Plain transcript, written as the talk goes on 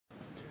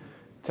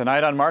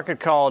Tonight on Market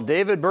Call,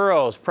 David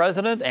Burrows,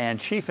 President and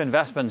Chief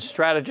Investment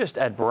Strategist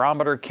at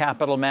Barometer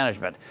Capital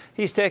Management.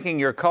 He's taking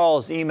your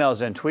calls,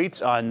 emails, and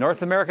tweets on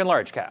North American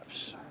large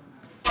caps.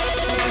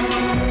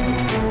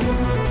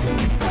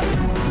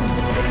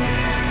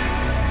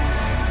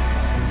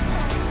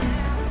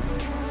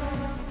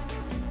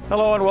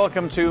 Hello and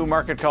welcome to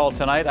Market Call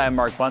tonight. I'm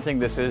Mark Bunting.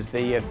 This is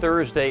the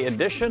Thursday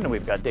edition.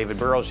 We've got David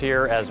Burrows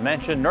here. As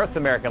mentioned, North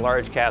American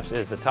large caps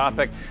is the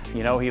topic.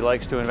 You know, he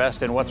likes to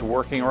invest in what's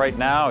working right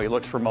now. He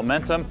looks for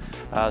momentum.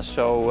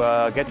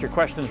 So get your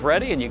questions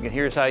ready, and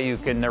here's how you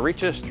can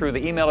reach us through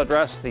the email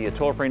address, the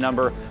toll-free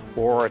number,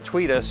 or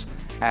tweet us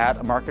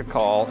at Market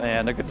Call.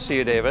 And good to see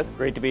you, David.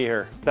 Great to be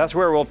here. That's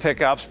where we'll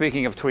pick up.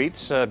 Speaking of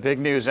tweets, big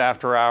news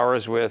after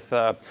hours with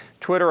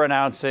Twitter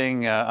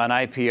announcing an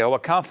IPO, a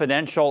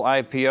confidential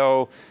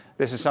IPO.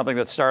 This is something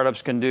that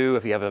startups can do.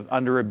 If you have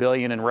under $1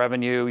 billion in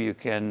revenue, you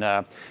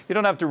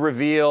don't have to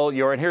reveal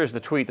your, and here's the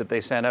tweet that they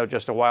sent out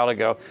just a while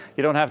ago,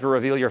 you don't have to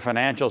reveal your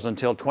financials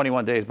until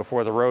 21 days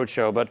before the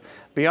roadshow. But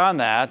beyond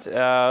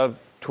that,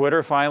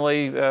 Twitter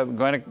finally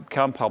going to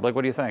come public.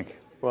 What do you think?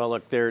 Well,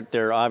 look,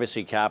 they're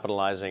obviously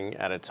capitalizing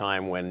at a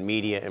time when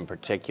media in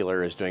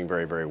particular is doing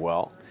very, very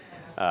well.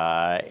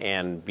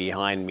 And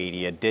behind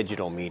media,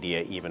 digital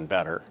media even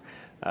better.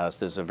 So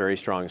this is a very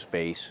strong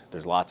space.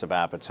 There's lots of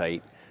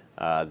appetite.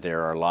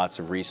 There are lots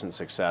of recent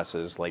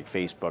successes like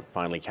Facebook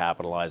finally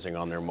capitalizing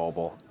on their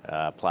mobile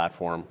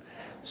platform.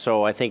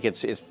 So I think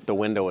the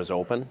window is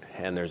open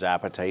and there's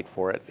appetite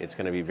for it. It's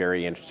going to be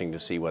very interesting to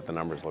see what the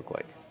numbers look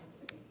like.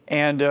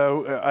 And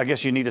I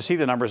guess you need to see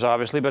the numbers,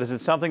 obviously, but is it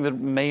something that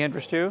may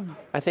interest you?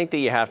 I think that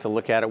you have to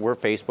look at it. We're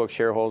Facebook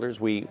shareholders.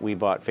 We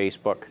bought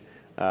Facebook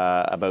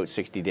about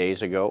 60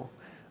 days ago,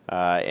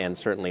 and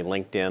certainly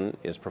LinkedIn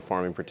is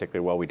performing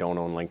particularly well. We don't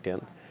own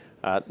LinkedIn.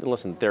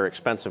 Listen, they're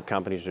expensive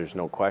companies, there's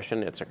no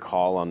question. It's a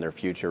call on their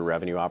future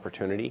revenue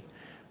opportunity.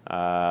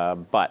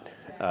 But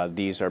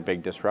these are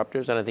big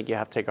disruptors, and I think you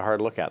have to take a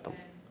hard look at them.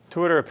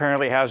 Twitter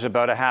apparently has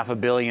about $500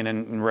 million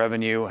in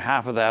revenue,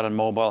 half of that on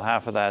mobile,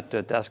 half of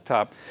that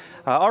desktop.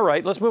 All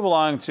right, let's move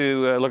along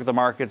to look at the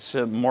markets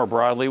more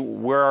broadly.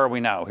 Where are we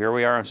now? Here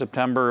we are in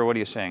September. What are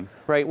you seeing?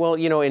 Right. Well,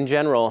 you know, in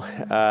general,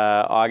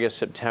 August,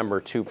 September,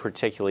 two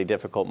particularly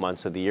difficult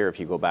months of the year if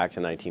you go back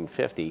to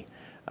 1950,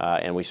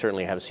 and we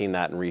certainly have seen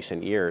that in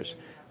recent years.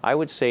 I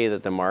would say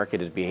that the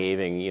market is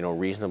behaving,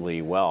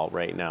 reasonably well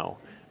right now.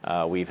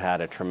 We've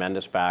had a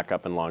tremendous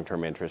backup in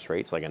long-term interest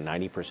rates, like a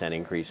 90%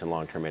 increase in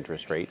long-term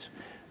interest rates.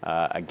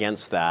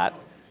 Against that,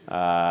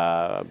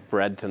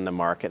 breadth in the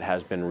market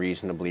has been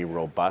reasonably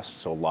robust,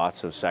 so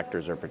lots of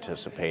sectors are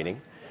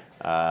participating.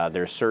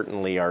 There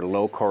certainly are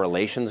low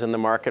correlations in the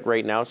market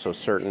right now, so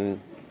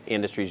certain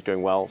industries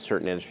doing well,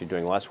 certain industries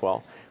doing less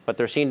well. But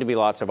there seem to be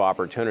lots of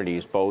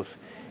opportunities, both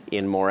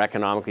in more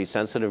economically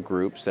sensitive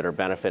groups that are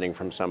benefiting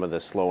from some of the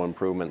slow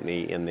improvement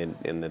in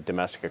the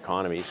domestic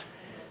economies.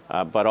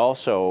 But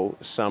also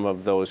some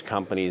of those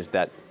companies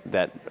that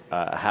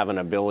have an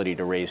ability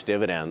to raise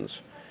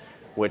dividends,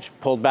 which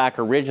pulled back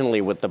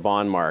originally with the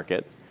bond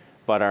market,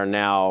 but are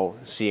now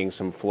seeing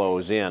some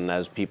flows in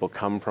as people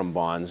come from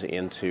bonds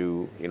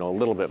into a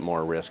little bit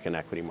more risk in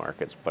equity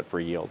markets, but for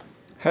yield.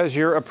 Has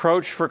your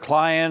approach for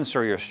clients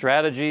or your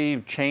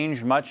strategy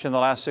changed much in the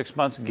last 6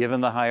 months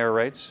given the higher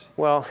rates?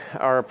 Well,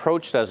 our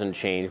approach doesn't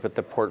change, but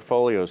the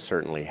portfolios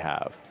certainly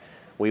have.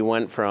 We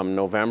went from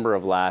November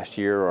of last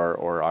year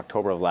or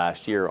October of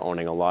last year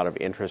owning a lot of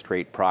interest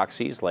rate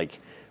proxies like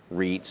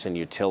REITs and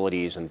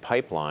utilities and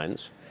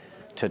pipelines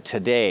to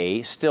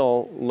today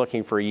still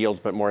looking for yields,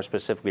 but more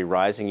specifically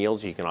rising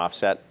yields. You can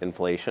offset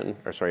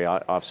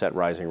offset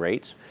rising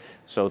rates.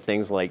 So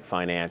things like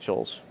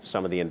financials,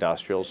 some of the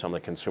industrials, some of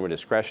the consumer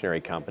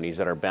discretionary companies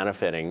that are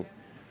benefiting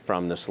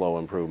from the slow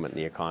improvement in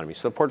the economy.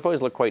 So the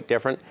portfolios look quite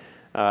different.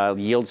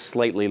 Yields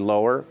slightly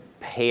lower,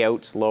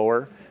 payouts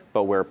lower,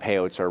 but where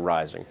payouts are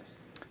rising.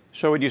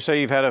 So would you say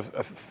you've had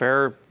a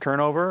fair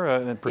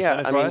turnover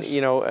percentage-wise?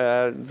 Yeah,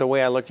 I mean, the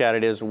way I look at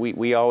it is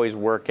we always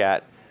work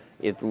at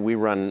it. We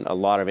run a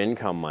lot of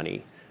income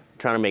money,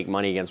 trying to make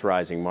money against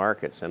rising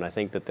markets. And I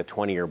think that the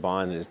 20-year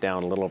bond is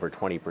down a little over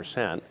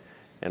 20%,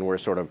 and we're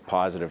sort of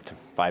positive to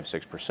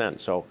 5-6%.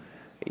 So,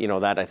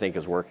 that I think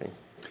is working.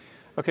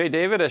 Okay,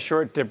 David, a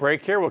short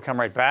break here. We'll come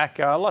right back.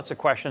 Lots of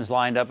questions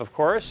lined up, of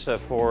course,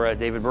 for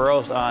David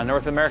Burrows on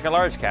North American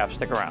large caps.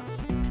 Stick around.